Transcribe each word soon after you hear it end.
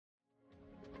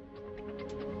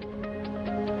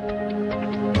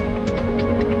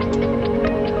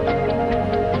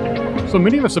So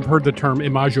many of us have heard the term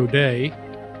imago Dei,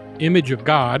 image of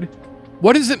God.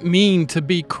 What does it mean to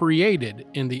be created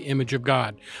in the image of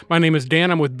God? My name is Dan.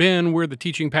 I'm with Ben. We're the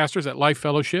teaching pastors at Life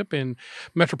Fellowship in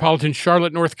metropolitan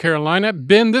Charlotte, North Carolina.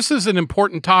 Ben, this is an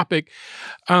important topic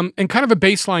and kind of a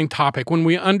baseline topic. When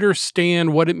we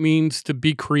understand what it means to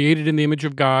be created in the image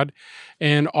of God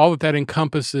and all that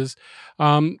encompasses,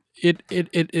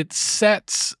 it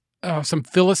sets some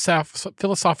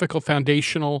philosophical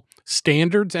foundational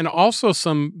standards and also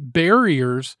some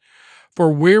barriers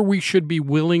for where we should be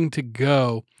willing to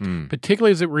go,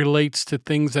 particularly as it relates to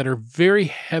things that are very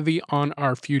heavy on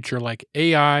our future, like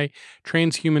AI,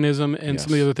 transhumanism, and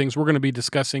some of the other things we're going to be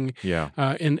discussing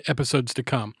in episodes to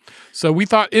come. So we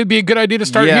thought it'd be a good idea to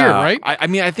start here, right? I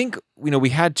mean, I think, we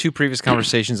had two previous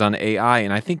conversations on AI,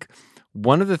 and I think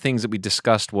one of the things that we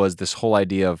discussed was this whole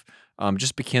idea of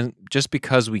just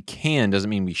because we can doesn't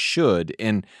mean we should.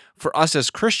 And for us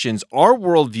as Christians, our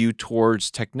worldview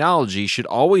towards technology should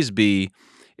always be: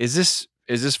 is this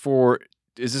going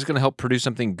to help produce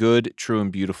something good, true,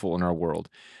 and beautiful in our world?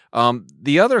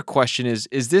 The other question is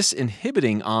this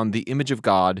inhibiting on the image of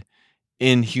God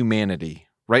in humanity?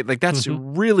 Right? Like that's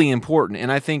really important.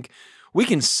 And I think we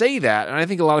can say that, and I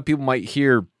think a lot of people might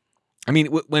hear. I mean,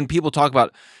 when people talk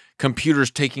about computers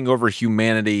taking over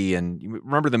humanity, and you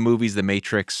remember the movies, The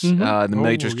Matrix, the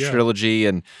Matrix trilogy,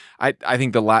 and I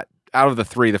think out of the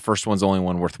three, the first one's the only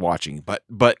one worth watching. But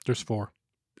there's four.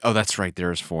 Oh, that's right,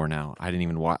 there's four now. I didn't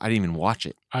even watch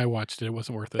it. I watched it. It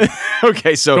wasn't worth it.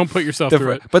 Okay, so don't put yourself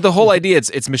through it. But the whole idea,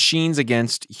 it's machines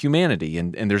against humanity,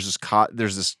 and there's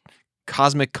this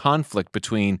cosmic conflict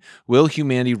between will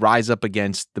humanity rise up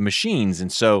against the machines,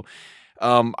 and so.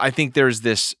 I think there's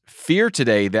this fear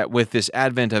today that with this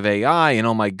advent of AI and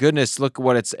oh my goodness, look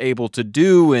what it's able to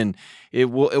do, and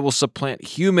it will supplant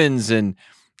humans. And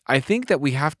I think that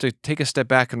we have to take a step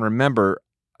back and remember.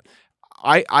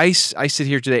 I sit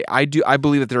here today. I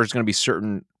believe that there's going to be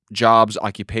certain jobs,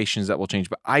 occupations that will change,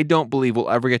 but I don't believe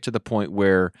we'll ever get to the point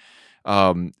where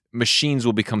machines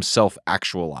will become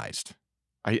self-actualized.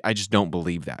 I just don't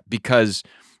believe that, because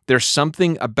there's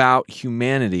something about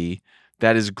humanity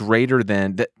that is greater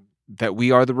than that we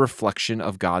are the reflection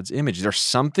of God's image. There's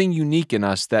something unique in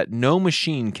us that no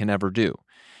machine can ever do.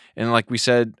 And like we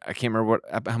said, I can't remember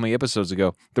how many episodes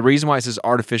ago, the reason why it says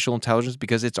artificial intelligence,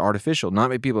 because it's artificial. Not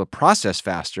many people process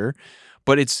faster,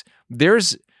 but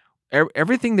there's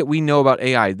everything that we know about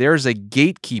AI, there's a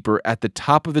gatekeeper at the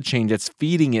top of the chain that's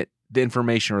feeding it the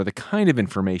information or the kind of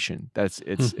information that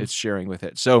it's sharing with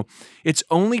it. So it's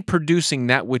only producing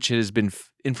that which it has been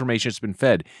information that's been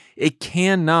fed. It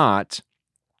cannot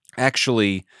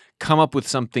actually come up with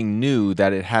something new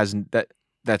that it hasn't.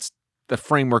 That's the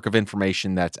framework of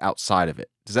information that's outside of it.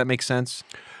 Does that make sense?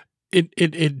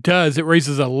 It does. It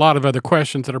raises a lot of other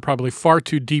questions that are probably far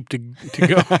too deep to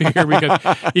go here, because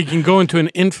you can go into an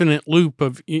infinite loop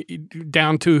of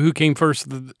down to who came first.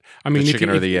 The chicken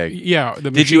or the egg? Yeah.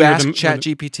 Did you ask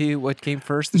ChatGPT what came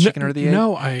first, the chicken or the egg?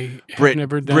 No, I have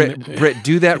never done it. Britt,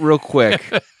 do that real quick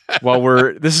while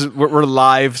we're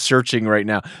live searching right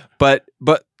now. But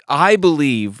I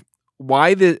believe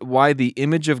why the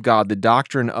image of God, the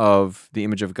doctrine of the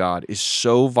image of God, is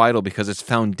so vital, because it's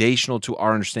foundational to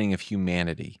our understanding of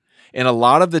humanity. And a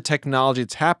lot of the technology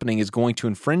that's happening is going to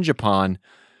infringe upon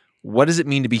what does it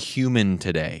mean to be human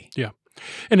today. Yeah.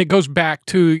 And it goes back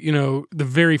to, the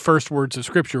very first words of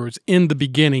Scripture. It's in the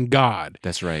beginning, God.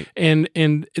 That's right. And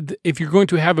if you're going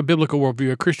to have a biblical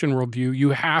worldview, a Christian worldview, you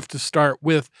have to start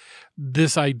with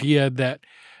this idea that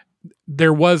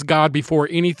there was God before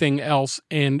anything else,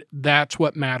 and that's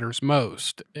what matters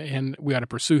most. And we ought to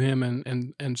pursue him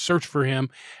and search for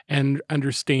him and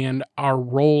understand our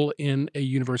role in a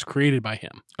universe created by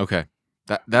him. Okay.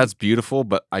 That's beautiful,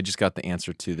 but I just got the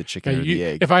answer to the chicken or the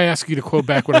egg. If I ask you to quote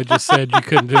back what I just said, you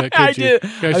couldn't do it, could you? I did.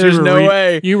 There's no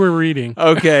way. You were reading.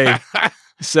 Okay.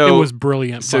 So it was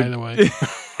brilliant, by the way.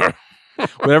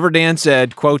 Whatever Dan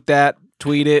said, quote that,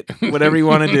 tweet it, whatever you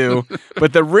want to do.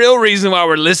 But the real reason why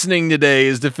we're listening today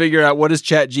is to figure out, what does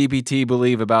ChatGPT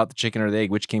believe about the chicken or the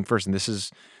egg, which came first, and this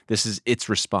is its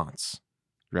response.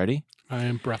 Ready? I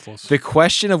am breathless. The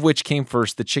question of which came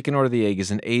first, the chicken or the egg,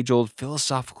 is an age-old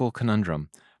philosophical conundrum.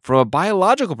 From a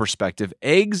biological perspective,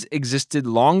 eggs existed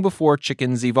long before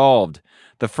chickens evolved.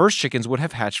 The first chickens would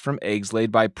have hatched from eggs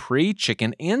laid by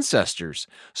pre-chicken ancestors.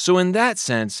 So in that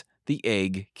sense, the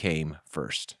egg came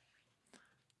first.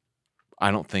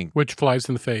 I don't think... Which flies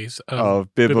in the face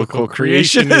of biblical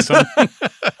creationism.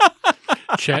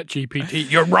 ChatGPT,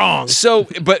 you're wrong. So,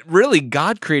 but really,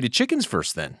 God created chickens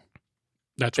first then.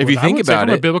 That's if what you think about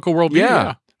it. From a biblical worldview,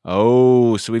 yeah.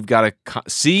 Oh, so we've got to...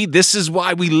 See, this is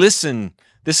why we listen.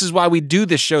 This is why we do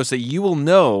this show, so you will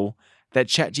know that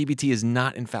ChatGPT is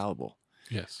not infallible.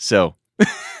 Yes. So,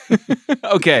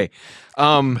 okay.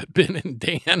 But Ben and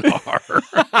Dan are.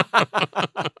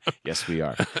 Yes, we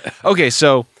are. Okay,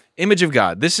 so image of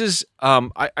God. This is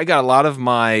I got a lot of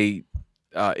my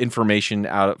information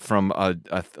out from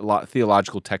a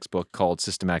theological textbook called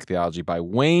Systematic Theology by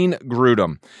Wayne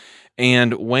Grudem.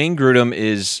 And Wayne Grudem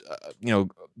is,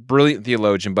 brilliant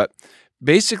theologian, but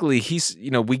basically he's,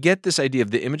 we get this idea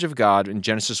of the image of God in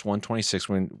Genesis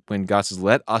 1:26 when God says,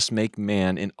 "Let us make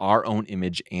man in our own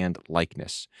image and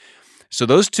likeness." So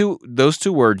those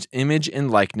two words, image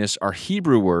and likeness, are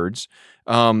Hebrew words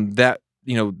that,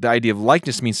 the idea of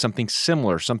likeness means something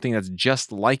similar, something that's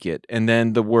just like it. And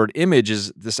then the word image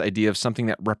is this idea of something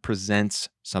that represents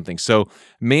something. So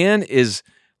man is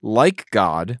like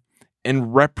God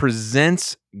and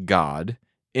represents God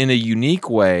in a unique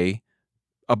way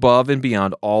above and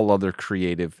beyond all other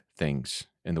creative things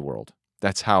in the world.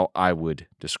 That's how I would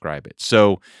describe it.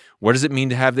 So what does it mean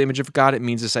to have the image of God? It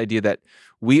means this idea that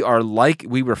we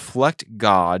reflect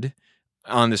God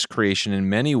on this creation in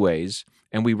many ways,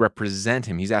 and we represent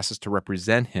him. He's asked us to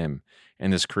represent him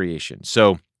in this creation.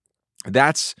 So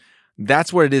that's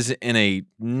what it is in a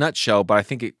nutshell, but I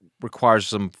think it requires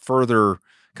some further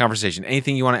conversation.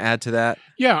 Anything you want to add to that?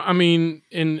 Yeah, I mean,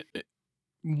 and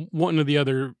one of the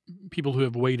other people who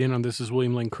have weighed in on this is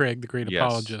William Lane Craig, the great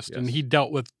apologist, and he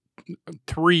dealt with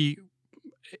 3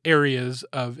 areas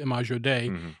of Imago Dei,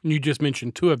 and you just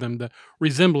mentioned 2 of them: the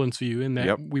resemblance view, in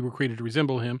that we were created to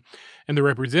resemble him, and the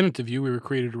representative view, we were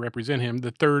created to represent him.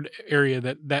 The third area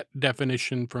that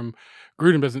definition from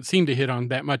Grudem doesn't seem to hit on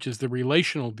that much is the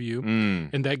relational view,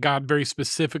 and that God very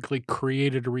specifically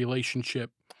created a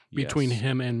relationship between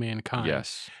him and mankind.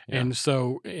 Yes. Yeah. And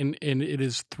so, and it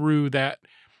is through that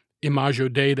Imago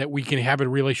Dei that we can have a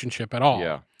relationship at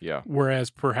all. Yeah.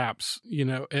 Whereas perhaps,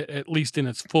 at least in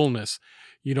its fullness,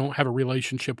 you don't have a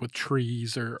relationship with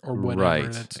trees or whatever.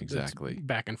 Right. That's Exactly.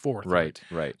 back and forth. Right.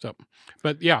 So,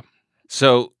 but yeah.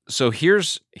 So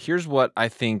here's what I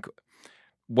think.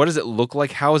 What does it look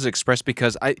like? How is it expressed?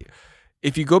 Because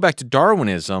if you go back to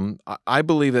Darwinism, I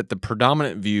believe that the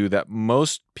predominant view that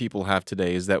most people have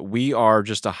today is that we are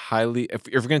just if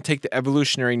we're going to take the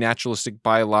evolutionary, naturalistic,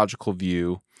 biological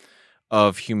view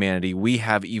of humanity, we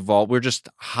have evolved. We're just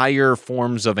higher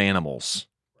forms of animals,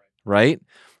 right?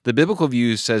 The biblical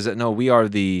view says that no, we are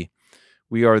the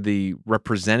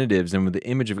representatives, and with the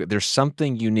image of God, there's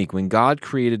something unique. When God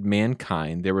created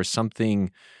mankind, there was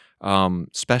something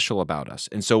special about us.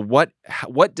 And so, what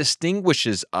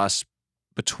distinguishes us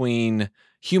between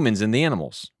humans and the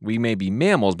animals? We may be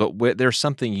mammals, but there's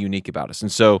something unique about us.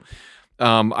 And so,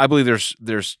 I believe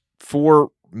there's 4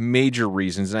 major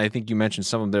reasons, and I think you mentioned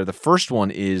some of them there. The first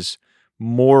one is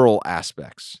moral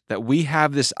aspects, that we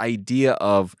have this idea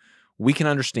of we can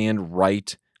understand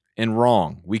right and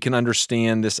wrong. We can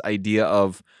understand this idea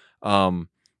of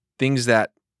things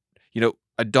that,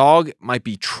 a dog might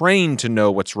be trained to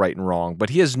know what's right and wrong, but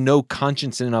he has no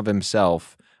conscience in and of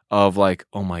himself of like,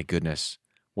 oh my goodness,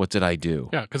 what did I do?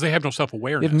 Yeah, because they have no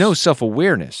self-awareness. They have no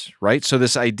self-awareness, right? So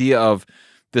this idea of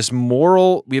this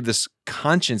moral, we have this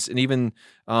conscience, and even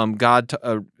God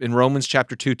in Romans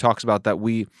chapter 2 talks about that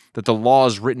the law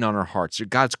is written on our hearts.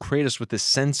 God's created us with this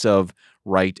sense of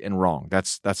right and wrong.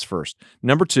 That's first.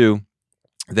 Number 2,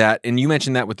 and you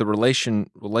mentioned that with the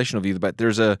relational view, but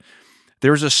there's a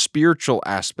spiritual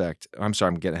aspect. I'm sorry,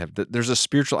 I'm getting ahead. There's a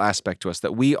spiritual aspect to us,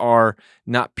 that we are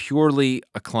not purely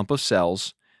a clump of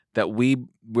cells, that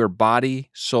we're body,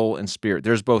 soul, and spirit.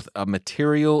 There's both a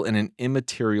material and an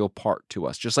immaterial part to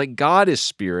us. Just like God is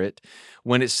spirit,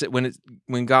 when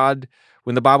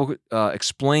the Bible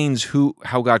explains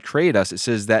how God created us, it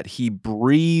says that He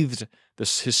breathed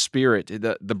His Spirit,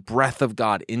 the breath of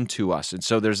God into us. And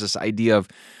so there's this idea of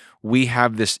we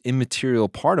have this immaterial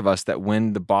part of us that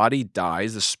when the body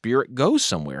dies, the spirit goes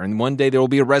somewhere. And one day there will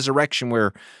be a resurrection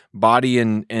where body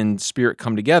and spirit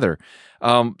come together.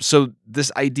 So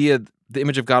this idea, the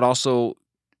image of God, also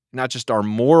not just our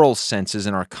moral senses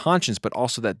and our conscience, but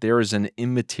also that there is an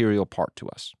immaterial part to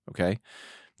us, okay?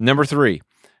 Number 3,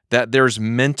 that there's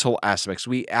mental aspects.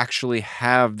 We actually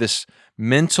have this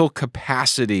mental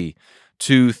capacity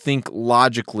to think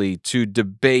logically, to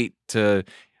debate, to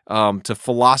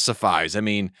philosophize. I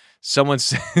mean, someone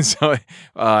says,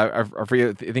 I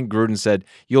forget, I think Grudem said,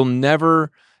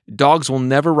 dogs will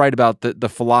never write about the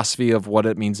philosophy of what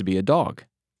it means to be a dog.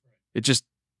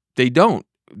 They don't.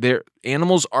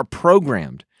 Animals are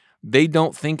programmed. They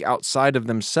don't think outside of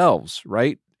themselves,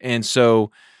 right? And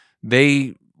so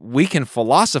we can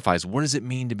philosophize. What does it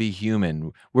mean to be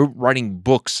human? We're writing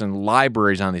books and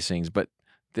libraries on these things, but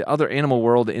the other animal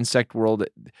world, the insect world,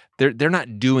 they're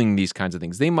not doing these kinds of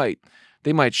things. They might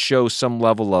show some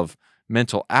level of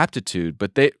mental aptitude,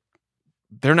 but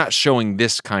they're not showing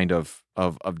this kind of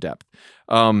depth.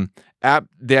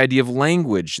 The idea of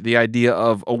language, the idea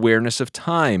of awareness of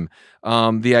time,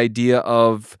 the idea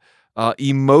of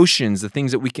emotions, the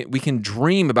things that we can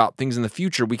dream about things in the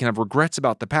future. We can have regrets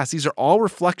about the past. These are all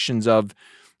reflections of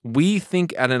we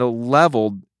think at a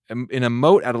level, and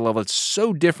emote at a level that's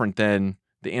so different than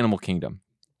the animal kingdom.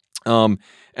 And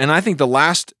I think the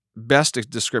last best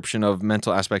description of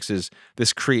mental aspects is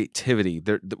this creativity.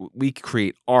 We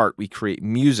create art, we create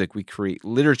music, we create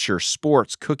literature,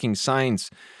 sports, cooking, science,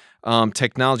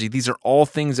 technology. These are all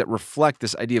things that reflect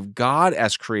this idea of God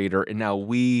as creator, and now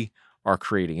we are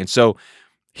creating. And so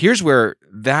here's where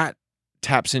that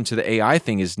taps into the AI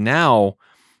thing is now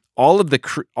all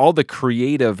the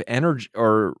creative energy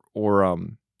or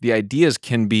the ideas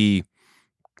can be,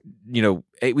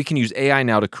 we can use AI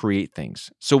now to create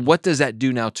things. So what does that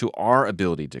do now to our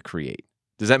ability to create?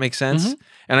 Does that make sense? Mm-hmm.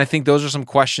 And I think those are some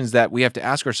questions that we have to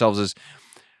ask ourselves is,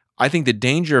 I think the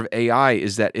danger of AI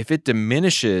is that if it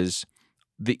diminishes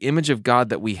the image of God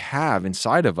that we have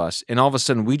inside of us, and all of a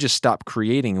sudden we just stop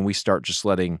creating and we start just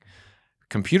letting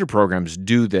computer programs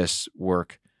do this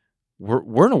work,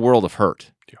 we're in a world of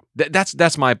hurt. Yeah.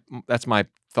 That's my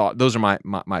thought. Those are my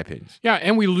opinions. Yeah,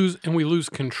 and we lose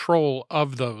control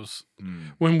of those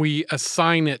when we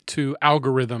assign it to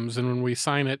algorithms and when we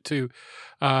assign it to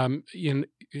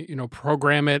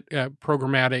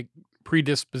programmatic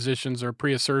predispositions or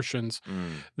pre-assertions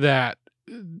that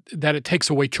it takes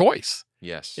away choice.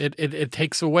 Yes. It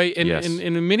takes away, and Yes.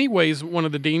 in many ways, one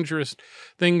of the dangerous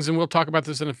things, and we'll talk about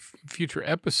this in a future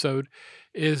episode,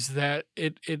 is that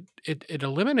it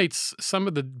eliminates some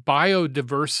of the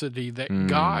biodiversity that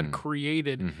God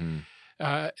created,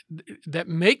 that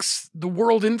makes the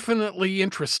world infinitely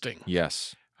interesting.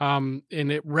 Yes. And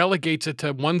it relegates it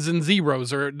to ones and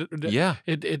zeros, or Yeah.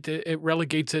 it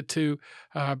relegates it to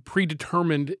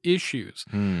predetermined issues.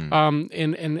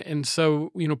 And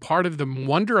so part of the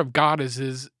wonder of God is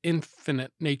His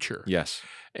infinite nature. Yes.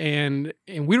 And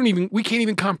we can't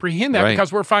even comprehend that Right.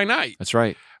 because we're finite. That's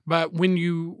right. But when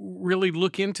you really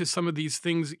look into some of these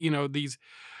things,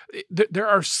 there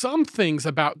are some things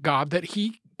about God that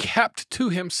He kept to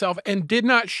Himself and did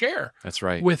not share. That's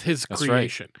right. With His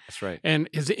creation. Right. That's right. And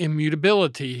His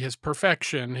immutability, His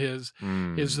perfection, His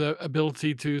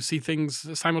ability to see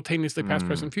things simultaneously, past,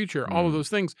 present, future, all of those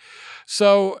things.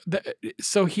 So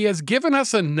He has given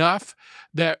us enough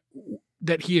that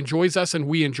He enjoys us and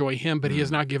we enjoy Him, but He has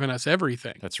not given us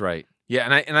everything. That's right. Yeah,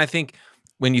 and I think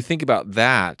when you think about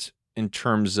that in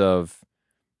terms of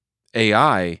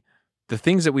AI, the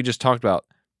things that we just talked about,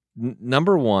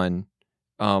 number one,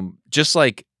 just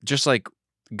like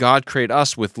God created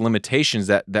us with limitations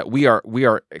that we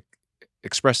are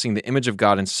expressing the image of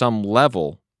God in some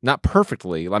level, not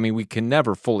perfectly. I mean, we can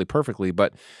never fully perfectly,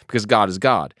 but because God is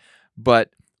God. But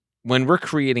when we're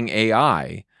creating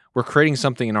AI, we're creating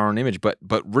something in our own image, but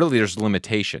really there's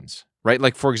limitations, right?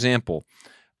 Like, for example,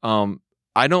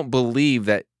 I don't believe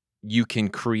that you can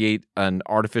create an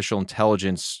artificial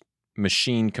intelligence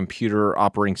machine, computer,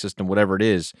 operating system, whatever it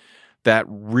is, that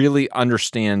really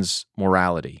understands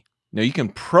morality. Now, you can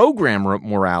program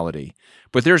morality,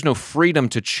 but there's no freedom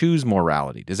to choose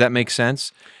morality. Does that make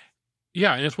sense?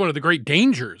 Yeah, and it's one of the great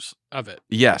dangers of it.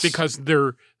 Yes. Because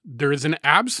there is an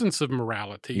absence of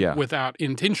morality without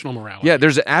intentional morality. Yeah,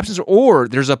 there's an absence, or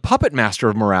there's a puppet master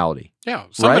of morality. Yeah,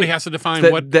 somebody has to define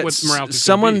what morality is.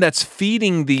 Someone that's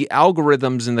feeding the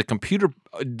algorithms and the computer,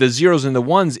 the zeros and the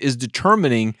ones, is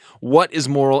determining what is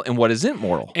moral and what isn't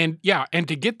moral. And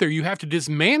to get there, you have to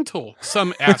dismantle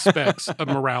some aspects of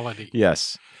morality.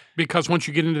 Yes. Because once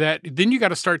you get into that, then you got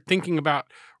to start thinking about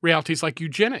realities like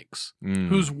eugenics.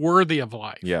 Who's worthy of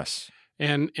life? Yes.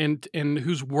 And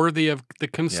who's worthy of the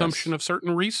consumption of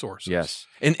certain resources. Yes.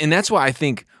 And that's why I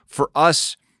think for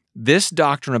us, this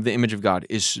doctrine of the image of God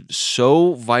is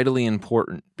so vitally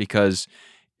important, because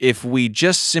if we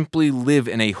just simply live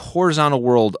in a horizontal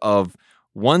world of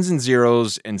ones and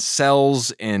zeros and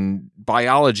cells and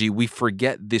biology, we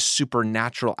forget the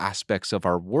supernatural aspects of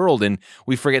our world, and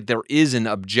we forget there is an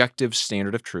objective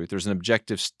standard of truth. There's an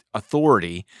objective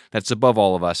authority that's above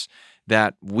all of us,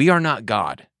 that we are not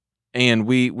God. And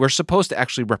we're supposed to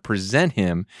actually represent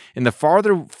Him. And the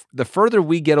further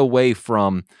we get away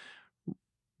from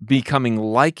becoming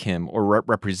like Him or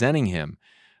representing Him,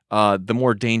 the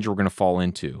more danger we're going to fall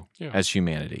into as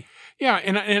humanity. Yeah,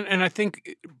 and I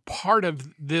think part of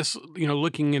this,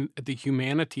 looking at the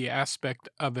humanity aspect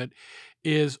of it,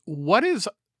 is what is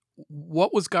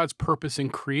what was God's purpose in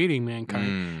creating mankind,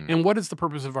 Mm. and what is the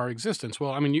purpose of our existence?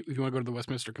 Well, I mean, if you want to go to the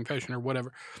Westminster Confession or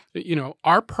whatever,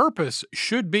 our purpose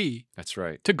should be That's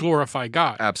right. to glorify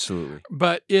God. Absolutely.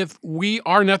 But if we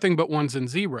are nothing but ones and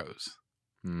zeros,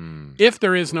 Mm. if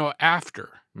there is no after,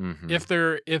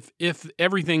 Mhm. if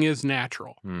everything is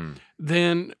natural, Mm.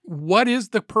 then what is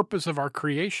the purpose of our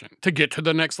creation? To get to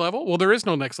the next level? Well, there is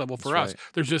no next level for That's us.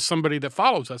 right. There's just somebody that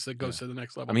follows us that goes to the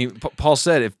next level. I mean, Paul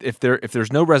said, if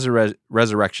there's no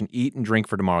resurrection, eat and drink,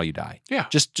 for tomorrow you die. Yeah.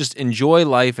 Just enjoy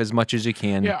life as much as you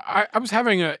can. Yeah, I was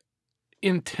having a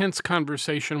intense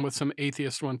conversation with some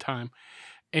atheists one time,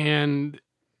 and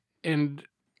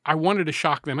I wanted to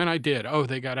shock them, and I did. Oh,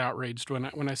 they got outraged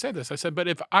when I said this. I said, but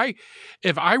if I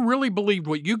really believed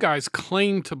what you guys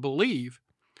claim to believe,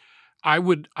 I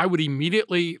would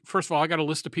immediately, first of all, I got a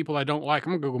list of people I don't like.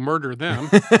 I'm gonna go murder them.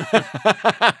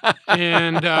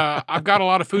 And I've got a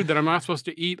lot of food that I'm not supposed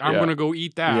to eat. I'm gonna go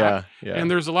eat that. Yeah.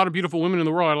 And there's a lot of beautiful women in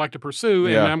the world I'd like to pursue,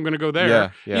 and Yeah. I'm gonna go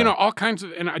there. Yeah. All kinds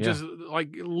of, and I just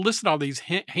like listed all these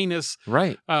heinous,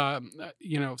 Right.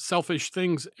 selfish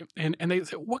things. And they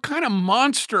said, "What kind of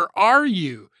monster are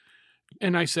you?"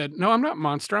 And I said, "No, I'm not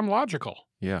monster. I'm logical.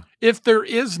 Yeah. If there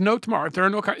is no tomorrow, if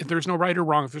there's no right or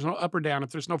wrong, if there's no up or down,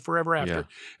 if there's no forever after, Yeah.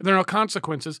 if there are no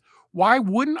consequences, why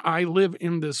wouldn't I live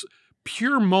in this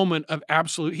pure moment of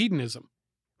absolute hedonism?"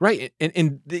 Right.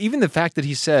 And even the fact that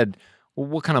he said, well,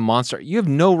 what kind of monster? You have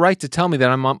no right to tell me that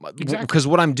I'm Exactly. because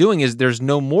what I'm doing is there's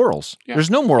no morals. Yeah. There's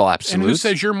no moral absolutes. And who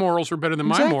says your morals are better than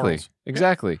my morals?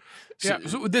 Exactly. Yeah.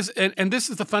 So this and this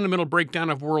is the fundamental breakdown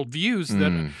of worldviews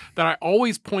Mm. that I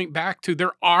always point back to.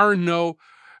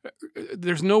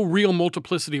 There's no real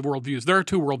multiplicity of worldviews. There are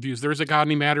two worldviews. There is a God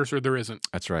and he matters, or there isn't.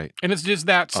 That's right. And it's just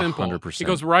that simple. 100%. It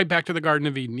goes right back to the Garden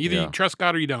of Eden. Either Yeah. you trust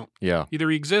God or you don't. Yeah. Either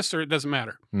he exists or it doesn't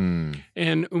matter. Mm.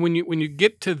 And when you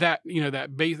get to that,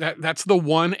 that base, that's the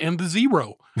one and the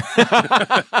zero.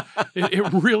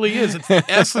 It really is. It's the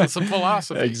essence of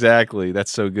philosophy. Exactly.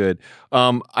 That's so good.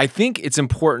 I think it's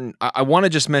important. I want to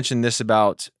just mention this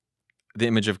about the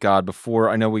image of God before.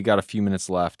 I know we got a few minutes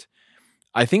left.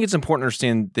 I think it's important to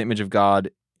understand the image of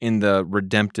God in the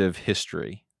redemptive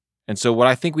history. And so what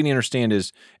I think we need to understand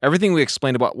is everything we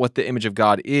explained about what the image of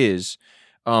God is,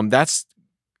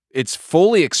 it's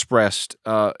fully expressed.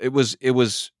 It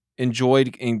was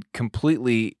enjoyed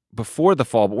completely before the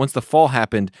fall, but once the fall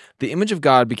happened, the image of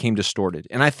God became distorted.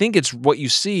 And I think it's what you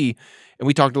see, and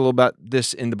we talked a little about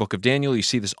this in the book of Daniel. You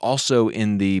see this also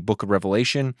in the book of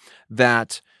Revelation,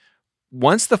 that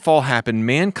once the fall happened,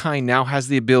 mankind now has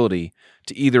the ability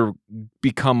to either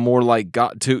become more like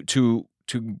God, to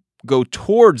go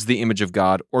towards the image of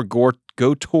God, or go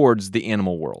towards the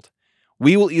animal world.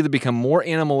 We will either become more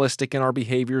animalistic in our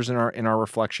behaviors, in our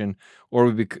reflection,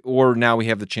 or now we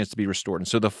have the chance to be restored. And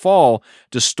so the fall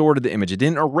distorted the image. It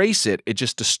didn't erase it; it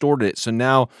just distorted it. So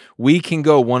now we can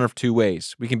go one of two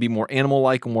ways. We can be more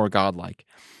animal-like or more God-like.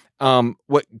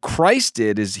 What Christ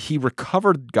did is he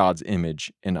recovered God's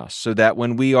image in us, so that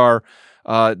when we are,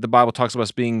 the Bible talks about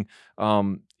us being,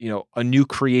 a new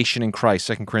creation in Christ.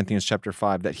 2 Corinthians chapter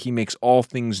 5, that he makes all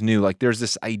things new. Like there's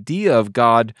this idea of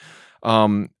God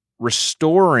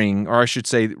restoring, or I should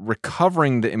say,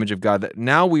 recovering the image of God. That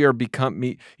now we are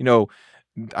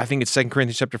I think it's 2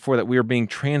 Corinthians chapter 4 that we are being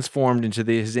transformed into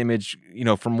his image,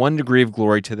 from one degree of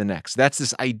glory to the next. That's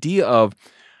this idea of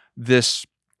this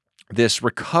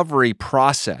recovery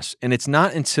process. And it's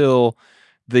not until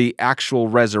the actual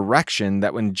resurrection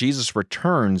that when Jesus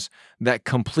returns, that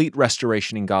complete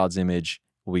restoration in God's image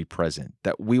will be present.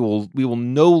 That we will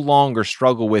no longer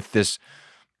struggle with this,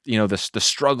 the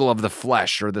struggle of the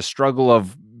flesh, or the struggle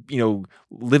of,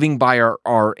 living by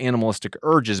our animalistic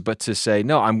urges, but to say,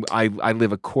 no, I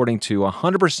live according to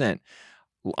 100%.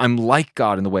 I'm like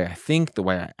God in the way I think, the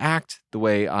way I act, the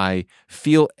way I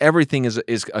feel. Everything is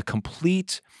a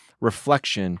complete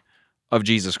reflection of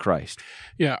Jesus Christ.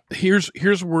 Yeah, here's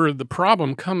where the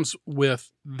problem comes with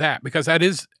that, because that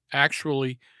is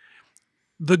actually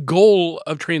the goal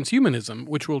of transhumanism,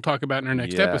 which we'll talk about in our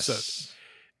next episode.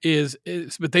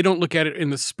 But they don't look at it in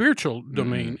the spiritual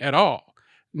domain at all.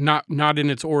 Not in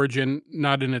its origin,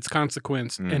 not in its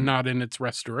consequence, and not in its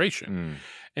restoration.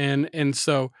 And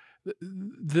so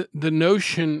the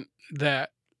notion that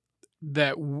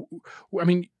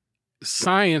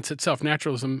science itself,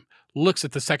 naturalism, looks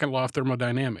at the second law of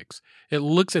thermodynamics. It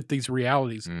looks at these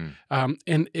realities,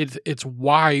 and it's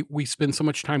why we spend so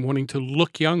much time wanting to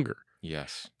look younger,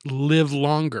 live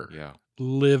longer,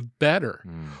 live better.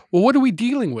 Well, what are we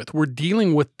dealing with? We're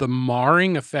dealing with the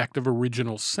marring effect of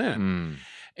original sin,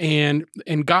 and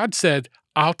God said,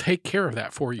 "I'll take care of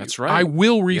that for you. That's right. I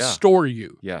will restore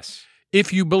you. Yes,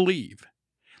 if you believe."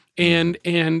 And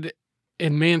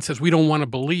man says we don't want to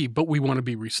believe, but we want to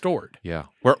be restored. Yeah.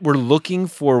 We're looking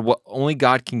for what only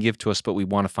God can give to us, but we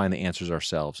want to find the answers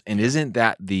ourselves. And isn't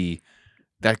that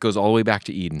that goes all the way back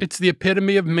to Eden? It's the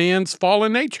epitome of man's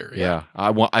fallen nature. Yeah.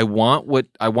 I want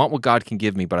what God can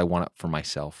give me, but I want it for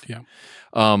myself. Yeah.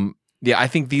 I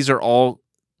think these are all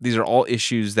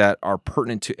issues that are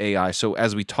pertinent to AI. So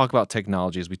as we talk about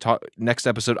technology, as we talk next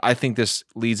episode, I think this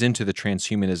leads into the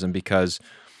transhumanism, because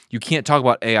you can't talk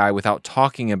about AI without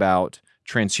talking about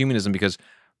transhumanism, because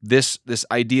this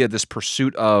idea, this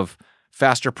pursuit of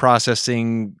faster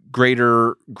processing,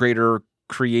 greater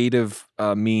creative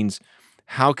means,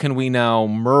 how can we now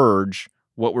merge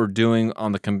what we're doing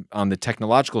on the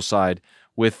technological side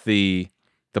with the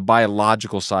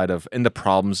biological side and the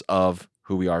problems of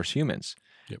who we are as humans?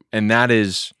 Yep. And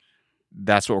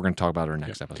that's what we're going to talk about in our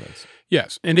next episodes.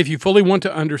 Yes, and if you fully want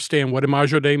to understand what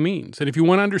Imago Dei means, and if you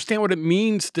want to understand what it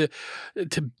means to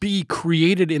be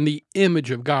created in the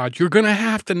image of God, you're going to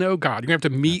have to know God. You're going to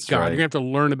have to meet God. You're going to have to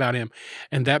learn about Him,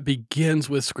 and that begins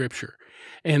with Scripture.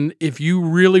 And if you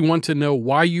really want to know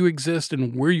why you exist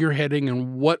and where you're heading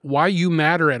and why you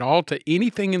matter at all to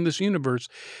anything in this universe,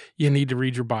 you need to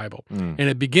read your Bible. And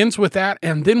it begins with that.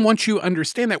 And then once you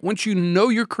understand that, once you know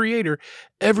your Creator,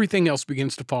 everything else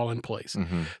begins to fall in place.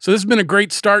 So this has been a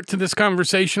great start to this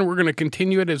conversation. We're going to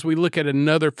continue it as we look at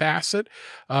another facet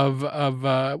of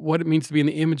what it means to be in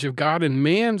the image of God and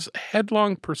man's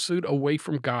headlong pursuit away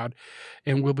from God.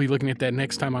 And we'll be looking at that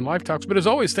next time on Life Talks. But as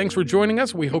always, thanks for joining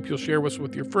us. We hope you'll share us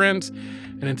with your friends.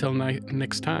 And until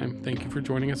next time, thank you for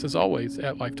joining us as always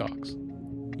at Life Talks.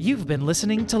 You've been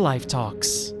listening to Life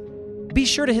Talks. Be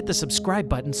sure to hit the subscribe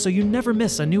button so you never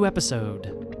miss a new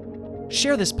episode.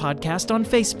 Share this podcast on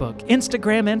Facebook,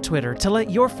 Instagram, and Twitter to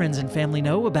let your friends and family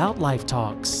know about Life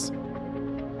Talks.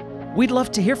 We'd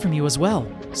love to hear from you as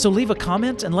well, so leave a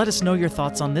comment and let us know your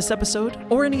thoughts on this episode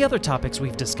or any other topics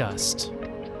we've discussed.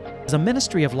 As a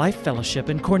ministry of Life Fellowship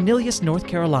in Cornelius, North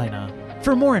Carolina.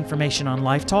 For more information on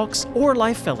Life Talks or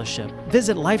Life Fellowship,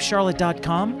 visit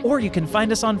lifecharlotte.com, or you can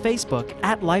find us on Facebook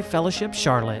at Life Fellowship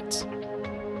Charlotte.